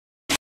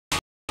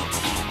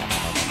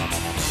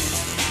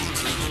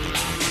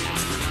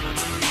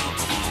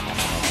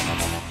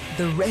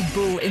the Red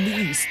Bull in the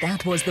east,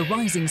 that was the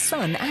rising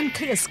sun and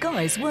clear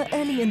skies were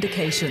early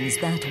indications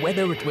that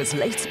whether it was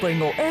late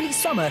spring or early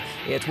summer,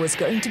 it was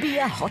going to be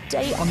a hot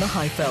day on the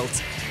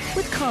Highveld.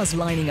 With cars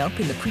lining up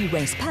in the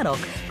pre-race paddock,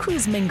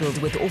 crews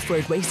mingled with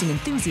off-road racing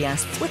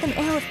enthusiasts with an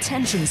air of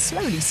tension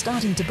slowly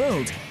starting to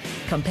build.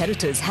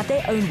 Competitors had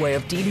their own way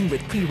of dealing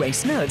with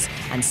pre-race nerves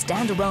and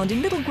stand around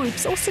in little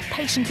groups or sit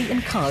patiently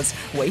in cars,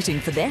 waiting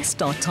for their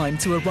start time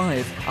to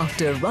arrive.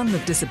 After a run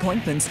of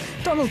disappointments,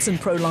 Donaldson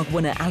Prologue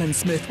winner Alan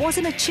Smith was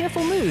in a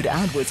cheerful mood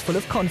and was full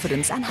of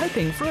confidence and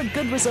hoping for a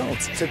good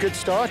result. It's a good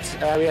start.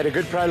 We had a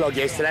good prologue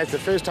yesterday. It's the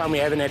first time we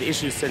haven't had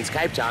issues since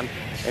Cape Town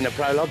in a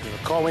prologue. The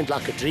car went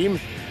like a dream.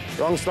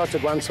 Wrong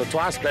slotted once or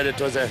twice, but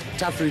it was a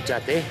tough route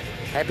out there.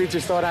 Happy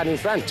to start out in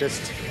front.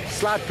 Just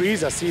slight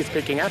breeze. I see it's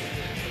picking up.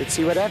 Let's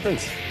see what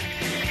happens.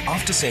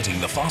 After setting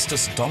the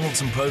fastest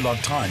Donaldson Prologue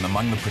time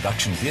among the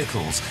production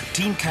vehicles,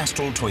 Team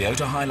Castrol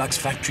Toyota Hilux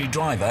factory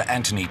driver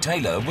Anthony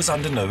Taylor was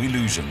under no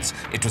illusions.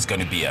 It was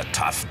going to be a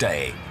tough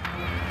day.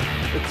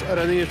 I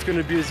don't think it's going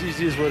to be as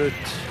easy as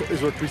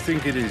what we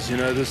think it is. You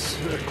know, this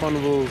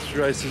Carnival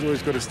race has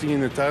always got a sting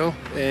in the tail,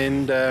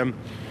 and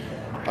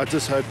I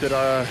just hope that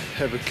I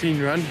have a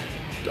clean run.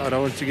 I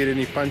don't want to get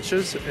any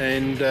punches,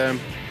 and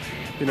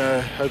you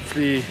know,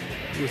 hopefully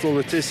with all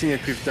the testing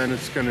that we've done,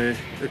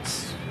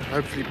 it's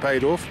hopefully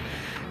paid off,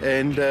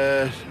 and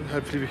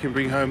hopefully we can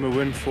bring home a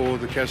win for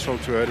the Castrol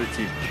Toyota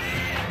team.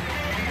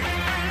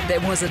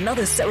 There was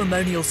another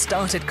ceremonial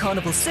start at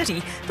Carnival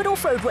City, but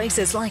off-road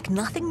racers like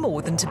nothing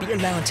more than to be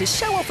allowed to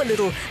show off a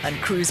little, and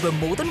crews were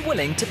more than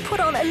willing to put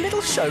on a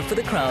little show for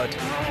the crowd.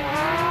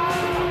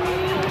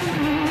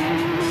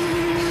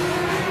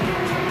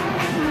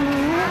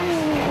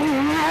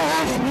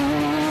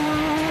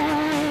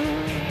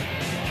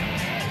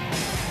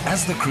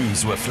 As the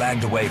crews were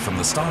flagged away from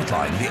the start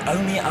line, the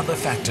only other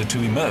factor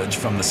to emerge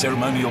from the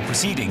ceremonial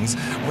proceedings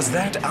was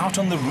that out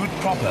on the route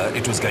proper,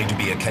 it was going to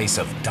be a case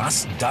of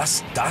dust,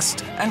 dust,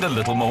 dust, and a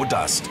little more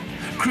dust.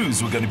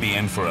 Crews were going to be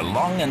in for a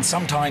long and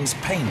sometimes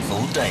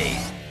painful day.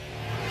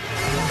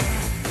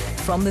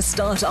 From the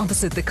start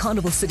opposite the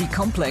Carnival City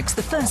complex,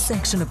 the first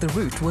section of the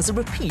route was a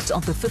repeat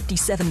of the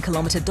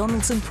 57-kilometre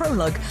Donaldson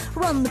Prologue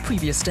run the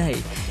previous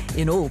day.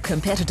 In all,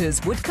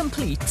 competitors would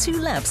complete 2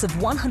 laps of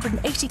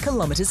 180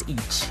 kilometres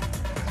each.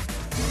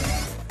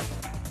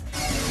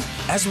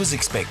 As was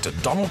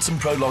expected, Donaldson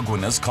Prologue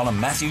winners Colin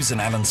Matthews and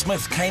Alan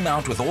Smith came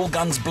out with all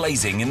guns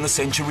blazing in the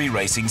Century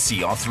Racing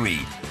CR3.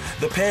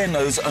 The pair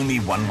knows only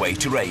one way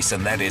to race,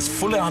 and that is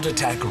full-out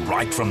attack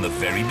right from the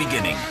very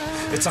beginning.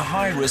 It's a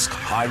high-risk,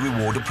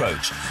 high-reward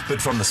approach,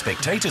 but from the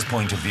spectators'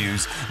 point of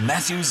views,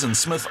 Matthews and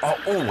Smith are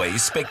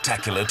always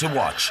spectacular to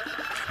watch.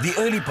 The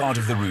early part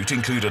of the route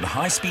included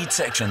high-speed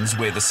sections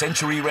where the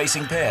Century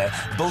Racing pair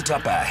built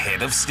up a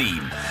head of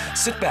steam.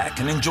 Sit back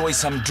and enjoy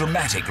some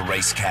dramatic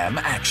race cam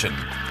action.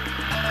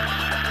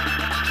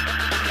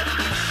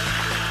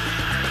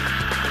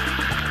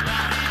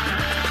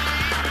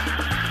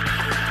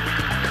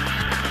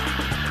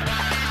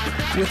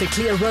 With a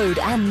clear road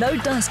and no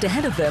dust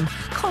ahead of them,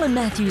 Colin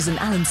Matthews and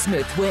Alan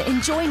Smith were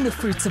enjoying the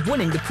fruits of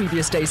winning the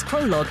previous day's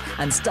prologue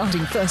and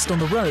starting first on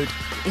the road.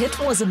 It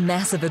was a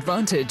massive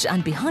advantage,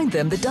 and behind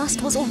them the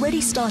dust was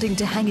already starting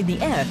to hang in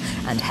the air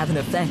and have an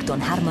effect on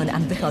Herman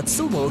and Richard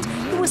Sulwald,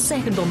 who was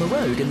second on the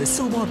road in the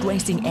Sulwald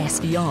Racing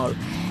SVR.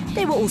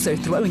 They were also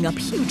throwing up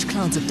huge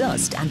clouds of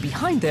dust, and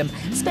behind them,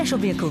 Special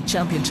Vehicle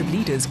Championship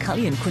leaders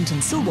Cully and Quinton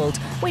Sulwald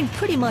were in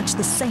pretty much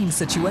the same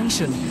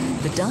situation.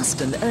 The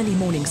dust and early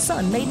morning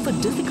sun made for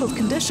difficult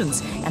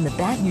conditions, and the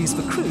bad news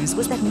for crews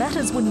was that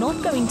matters were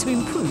not going to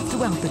improve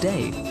throughout the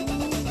day.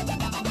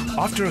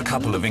 After a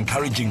couple of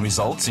encouraging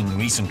results in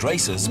recent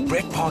races,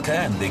 Brett Parker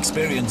and the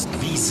experienced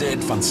VZ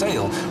Van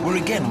Sale were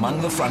again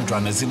among the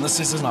frontrunners in the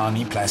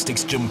Sizanani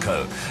Plastics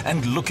Gymco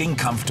and looking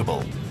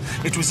comfortable.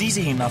 It was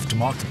easy enough to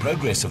mark the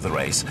progress of the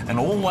race, and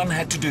all one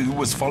had to do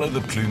was follow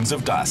the plumes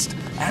of dust.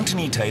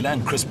 Anthony Taylor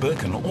and Chris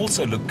Birkin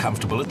also looked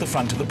comfortable at the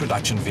front of the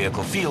production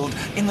vehicle field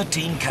in the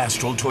Team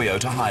Castrol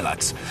Toyota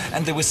Hilux,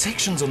 and there were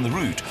sections on the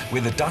route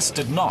where the dust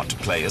did not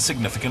play a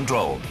significant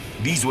role.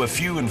 These were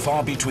few and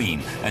far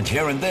between, and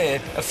here and there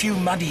a few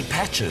muddy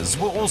patches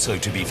were also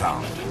to be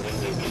found.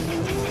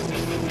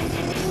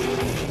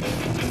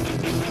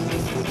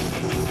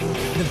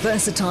 The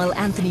versatile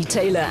Anthony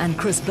Taylor and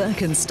Chris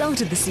Birkin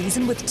started the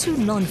season with 2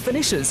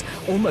 non-finishers,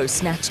 almost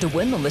snatched a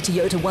win on the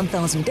Toyota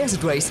 1000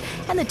 Desert Race,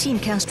 and the Team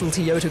Castrol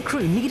Toyota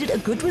crew needed a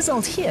good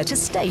result here to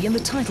stay in the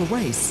title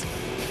race.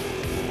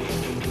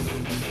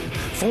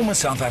 Former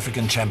South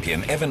African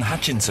champion Evan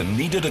Hutchinson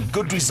needed a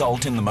good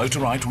result in the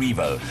Motorite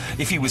Revo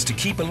if he was to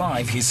keep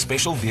alive his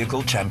Special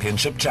Vehicle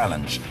Championship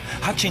challenge.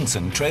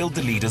 Hutchinson trailed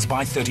the leaders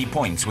by 30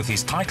 points with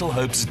his title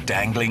hopes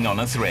dangling on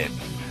a thread.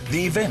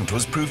 The event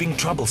was proving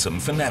troublesome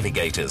for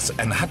navigators,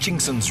 and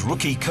Hutchinson's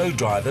rookie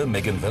co-driver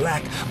Megan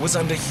Verlack was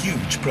under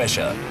huge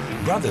pressure.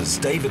 Brothers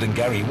David and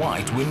Gary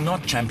White were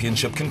not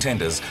championship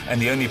contenders, and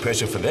the only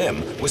pressure for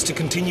them was to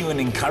continue an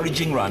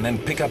encouraging run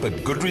and pick up a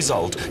good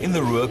result in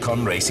the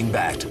Ruacon Racing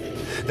Bat.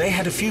 They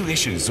had a few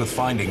issues with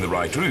finding the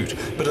right route,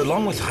 but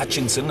along with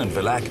Hutchinson and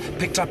Villac,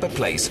 picked up a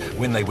place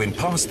when they went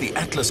past the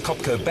Atlas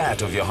Copco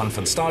bat of Johan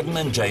van Staden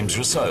and James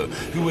Rousseau,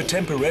 who were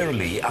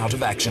temporarily out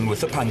of action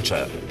with the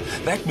puncture.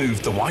 That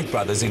moved the White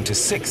brothers into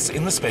 6th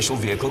in the special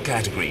vehicle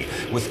category,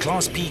 with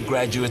Class P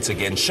graduates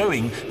again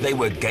showing they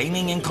were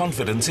gaining in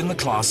confidence in the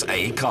Class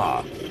A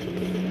car.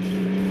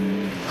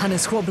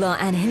 Hannes Grobler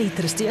and Henny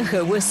ter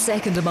Steege were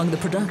second among the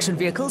production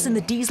vehicles in the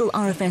diesel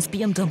RFS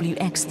BMW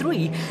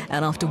X3,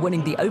 and after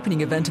winning the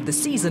opening event of the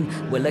season,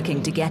 were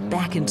looking to get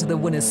back into the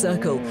winner's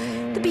circle.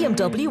 The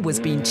BMW was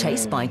being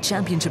chased by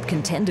championship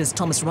contenders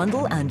Thomas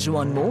Rundle and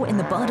Johan Moore in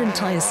the Baden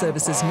Tyre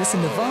Services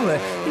Nissan Navara,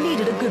 who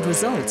needed a good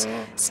result.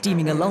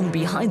 Steaming along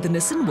behind the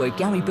Nissan were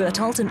Gary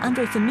Berthold and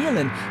Andre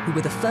Vermeulen, who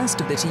were the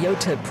first of the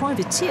Toyota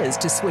privateers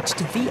to switch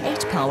to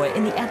V8 power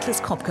in the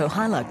Atlas Copco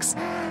Hilux.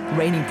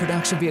 Reigning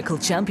production vehicle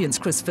champions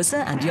Chris Visser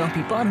and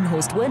Jaapie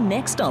Badenhorst were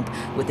next up,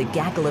 with a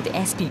gaggle of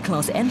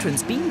SP-class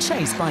entrants being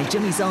chased by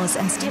Jimmy Zars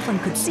and Stefan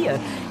Kutsia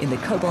in the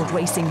Cobalt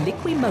Racing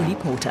Liqui Moly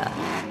Porter.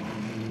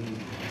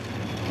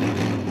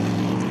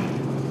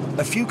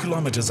 A few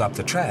kilometers up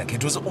the track,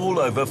 it was all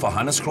over for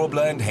Hannes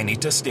Grobler and Henny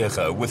ter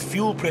Steege, with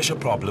fuel pressure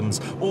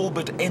problems all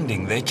but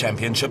ending their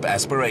championship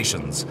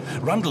aspirations.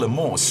 Rundle and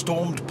Moore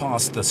stormed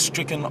past the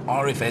stricken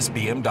RFS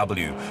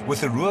BMW, with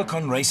the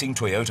Rubicon Racing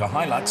Toyota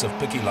Hilux of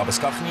Pikkie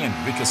Labuschagne and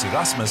Rikus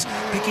Erasmus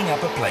picking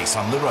up a place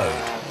on the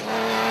road.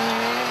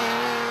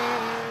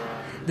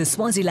 The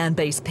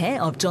Swaziland-based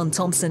pair of John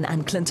Thompson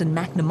and Clinton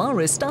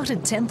McNamara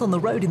started 10th on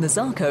the road in the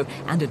Zarco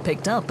and had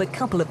picked up a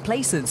couple of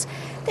places.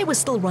 They were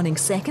still running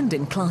second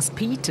in Class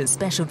P to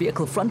special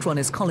vehicle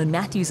frontrunners Colin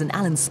Matthews and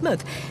Alan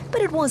Smith,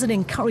 but it was an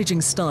encouraging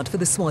start for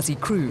the Swazi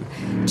crew.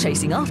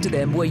 Chasing after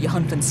them were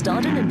Johan van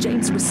Staden and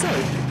James Rousseau,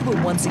 who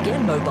were once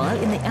again mobile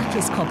in the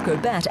Atlas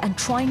Copco bat and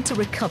trying to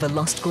recover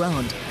lost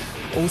ground.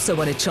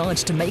 Also on a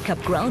charge to make up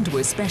ground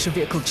were Special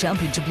Vehicle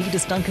Championship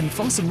leaders Duncan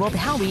Voss and Rob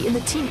Howie in the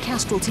Team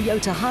Castrol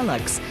Toyota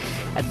Hilux.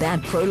 A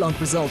bad prologue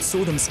result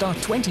saw them start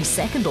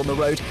 22nd on the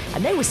road,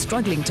 and they were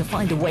struggling to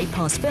find a way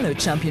past fellow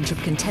championship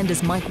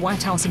contenders Mike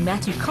Whitehouse and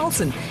Matthew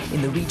Carlson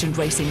in the Regent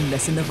Racing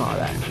Nissan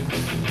Navara.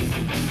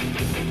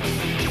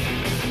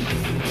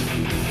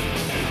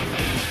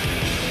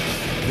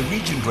 The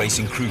Regent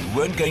Racing crew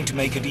weren't going to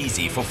make it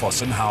easy for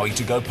Voss and Howie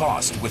to go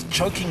past, with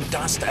choking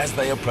dust as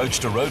they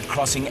approached a road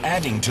crossing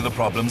adding to the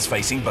problems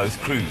facing both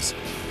crews.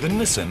 The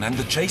Nissan and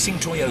the chasing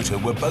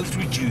Toyota were both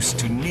reduced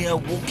to near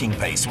walking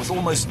pace with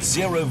almost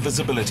zero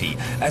visibility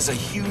as a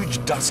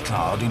huge dust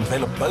cloud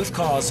enveloped both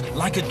cars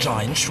like a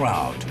giant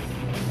shroud.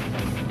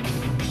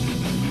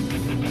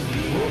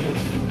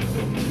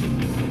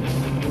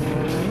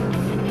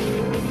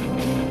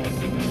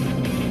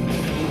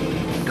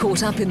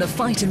 Caught up in the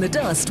fight in the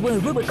dust were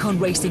Rubicon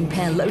Racing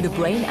pair Lola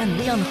Brain and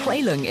Leon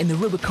Hreiling in the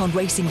Rubicon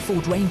Racing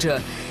Ford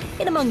Ranger.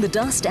 In among the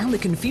dust and the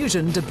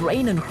confusion, De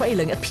Brain and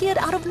Hreiling appeared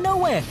out of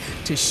nowhere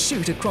to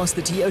shoot across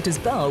the Toyota's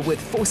bow, with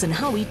Voss and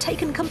Howie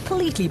taken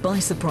completely by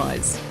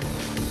surprise.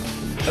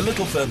 A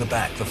little further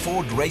back, the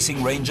Ford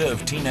Racing Ranger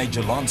of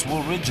teenager Lance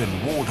Woolridge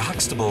and Ward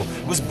Huxtable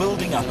was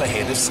building up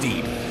ahead of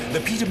steam.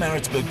 The Peter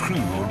Maritzburg crew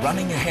were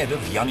running ahead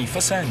of Jannie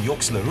Visser and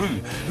Joks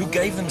Leroux, who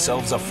gave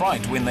themselves a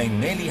fright when they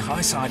nearly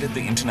high-sided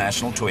the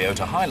International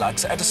Toyota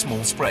Hilux at a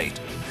small sprint.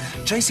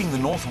 Chasing the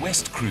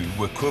Northwest crew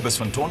were Kobus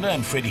van Tonde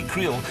and Freddie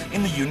Creel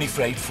in the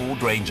Unifreight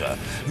Ford Ranger,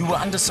 who were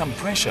under some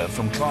pressure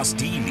from Class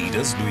D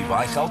leaders Louis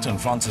Weichelt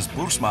and Francis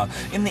Boersma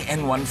in the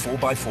N1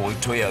 4x4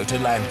 Toyota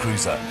Land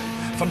Cruiser.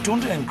 Van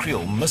Tonde and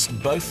Creel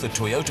missed both the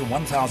Toyota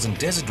 1000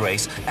 Desert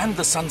Race and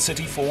the Sun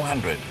City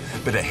 400,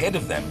 but ahead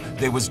of them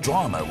there was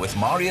drama with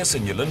Marius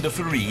and Yolinda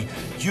Ferrie,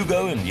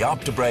 Hugo and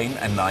Jaap de Brain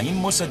and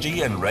Naeem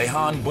Musaji and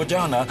Rehan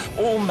Bojana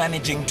all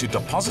managing to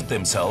deposit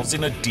themselves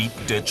in a deep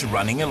ditch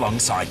running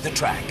alongside the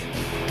track.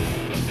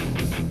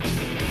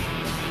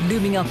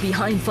 Looming up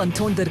behind Van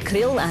Tonder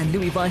Creel and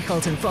Louis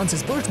Weichelt and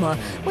Francis Boersma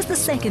was the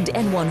second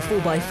N1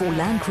 4x4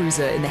 Land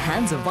Cruiser in the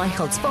hands of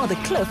Weichelt's father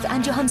Cliff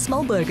and Johan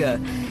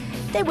Smallberger.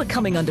 They were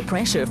coming under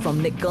pressure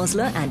from Nick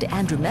Gosler and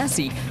Andrew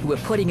Massey, who were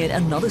putting in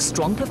another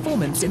strong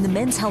performance in the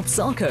Men's Health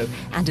Zarco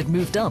and had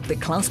moved up the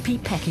Class P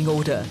pecking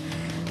order.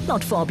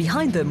 Not far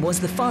behind them was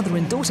the father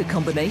and daughter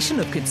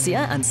combination of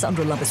Kutsia and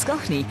Sandra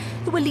Labuschagne,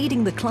 who were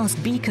leading the Class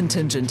B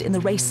contingent in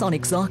the Race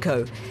Sonic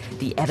Zarco.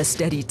 The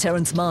ever-steady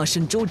Terence Marsh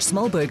and George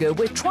Smallberger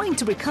were trying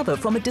to recover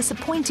from a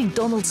disappointing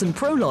Donaldson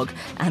prologue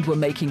and were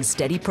making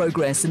steady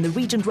progress in the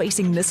Regent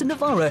Racing Nissan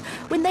Navara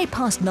when they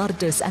passed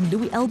Nardis and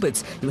Louis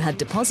Alberts, who had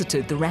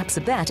deposited the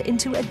Rapsabat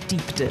into a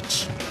deep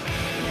ditch.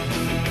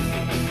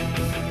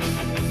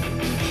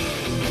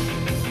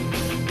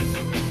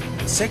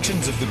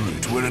 Sections of the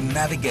route were a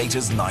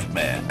navigator's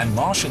nightmare, and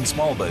Marsh and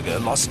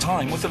Smallberger lost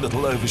time with a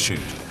little overshoot.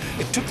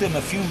 It took them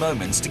a few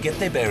moments to get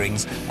their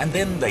bearings, and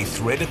then they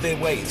threaded their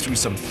way through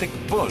some thick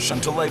bush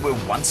until they were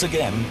once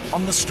again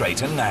on the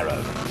straight and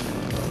narrow.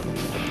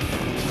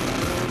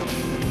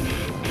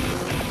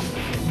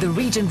 The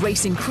Regent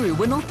Racing crew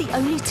were not the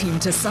only team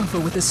to suffer,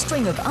 with a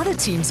string of other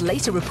teams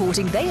later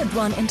reporting they had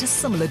run into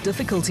similar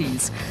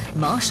difficulties.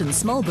 Marsh and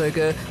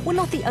Smallberger were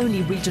not the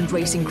only Regent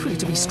Racing crew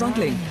to be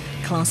struggling.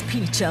 Class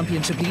P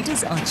championship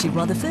leaders Archie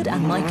Rutherford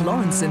and Mike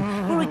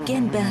Lawrenson were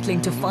again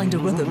battling to find a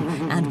rhythm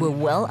and were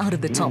well out of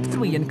the top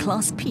 3 in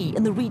Class P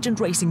in the Regent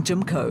Racing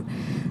Gymco.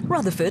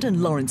 Rutherford and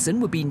Lawrenson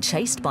were being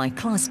chased by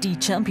Class D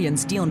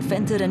champions Dion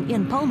Venter and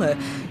Ian Palmer,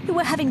 who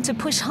were having to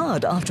push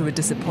hard after a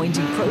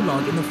disappointing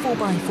prologue in the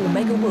 4x4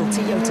 Mega World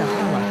Toyota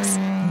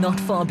Hilux. Not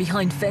far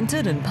behind Venter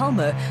and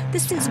Palmer,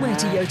 this is where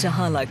Toyota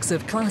Hilux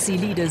of Class E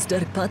leaders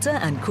Dirk Putter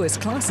and Koos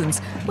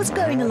Claessens was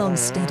going along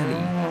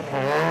steadily.